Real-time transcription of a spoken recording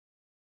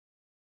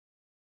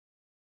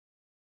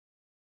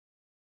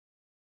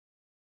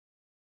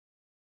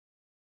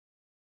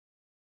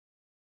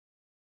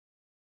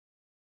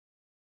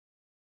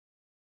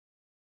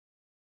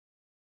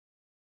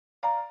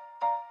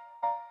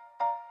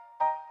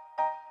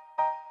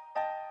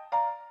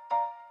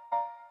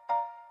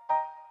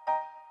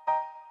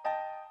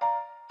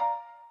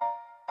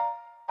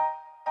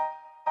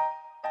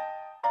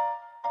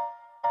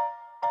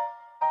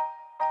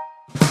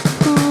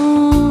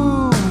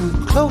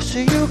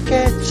Closer you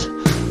get,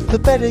 the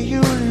better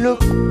you look,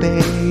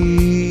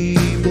 baby.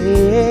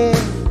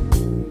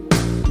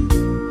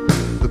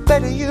 The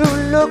better you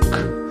look,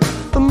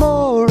 the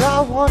more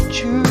I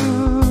want you.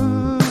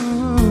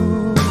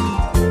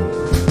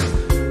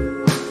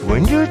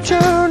 When you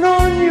turn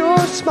on your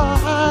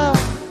smile,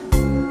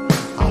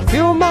 I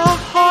feel my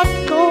heart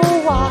go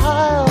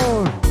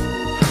wild.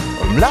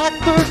 I'm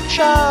like a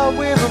child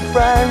with a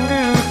brand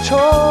new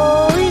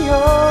toy,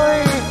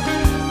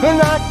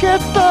 and I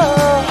get the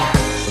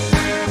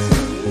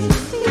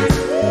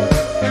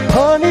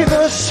honey,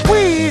 the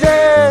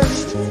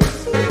sweetest,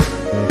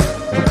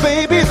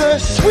 baby, the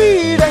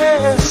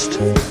sweetest,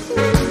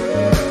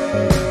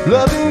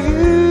 loving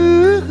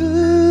you,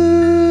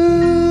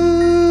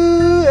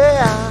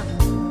 yeah.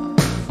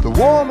 The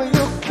warmer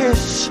you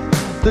kiss,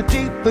 the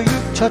deeper you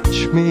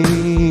touch me,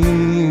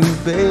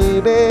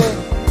 baby.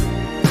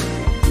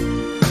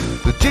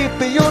 The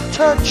deeper your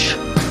touch,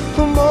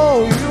 the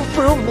more you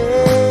thrill me,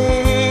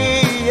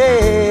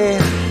 yeah.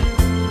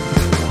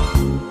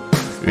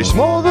 It's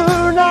more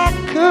than I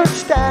could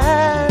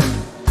stand,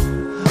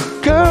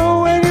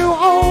 girl, when you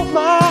hold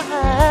my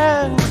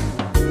hand.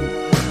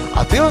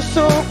 I feel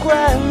so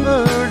grand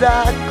that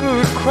I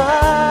could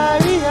cry,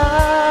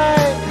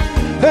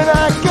 and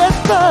I get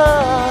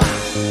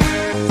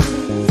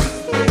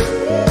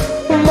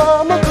the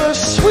mama, the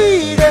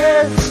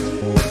sweetest,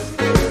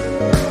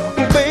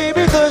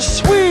 baby, the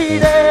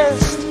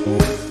sweetest,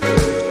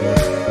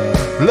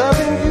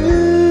 loving you.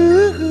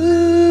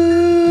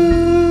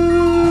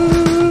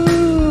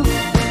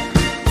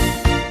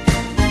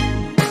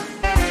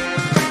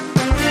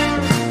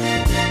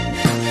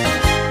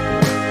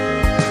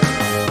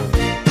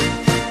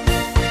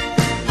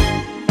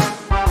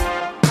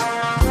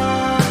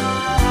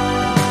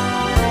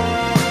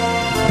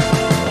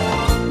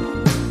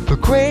 The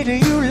greater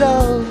you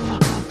love,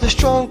 the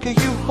stronger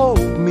you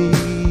hold me,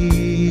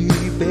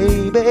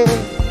 baby.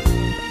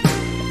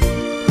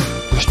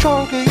 The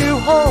stronger you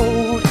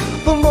hold,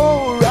 the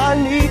more I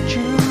need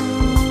you.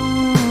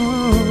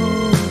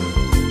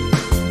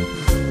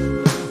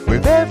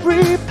 With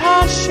every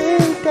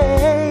passing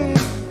day,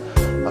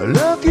 I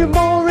love you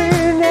more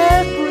in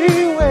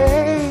every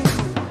way.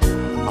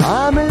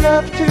 I'm in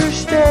love to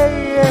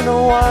stay and I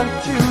want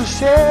to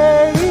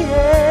say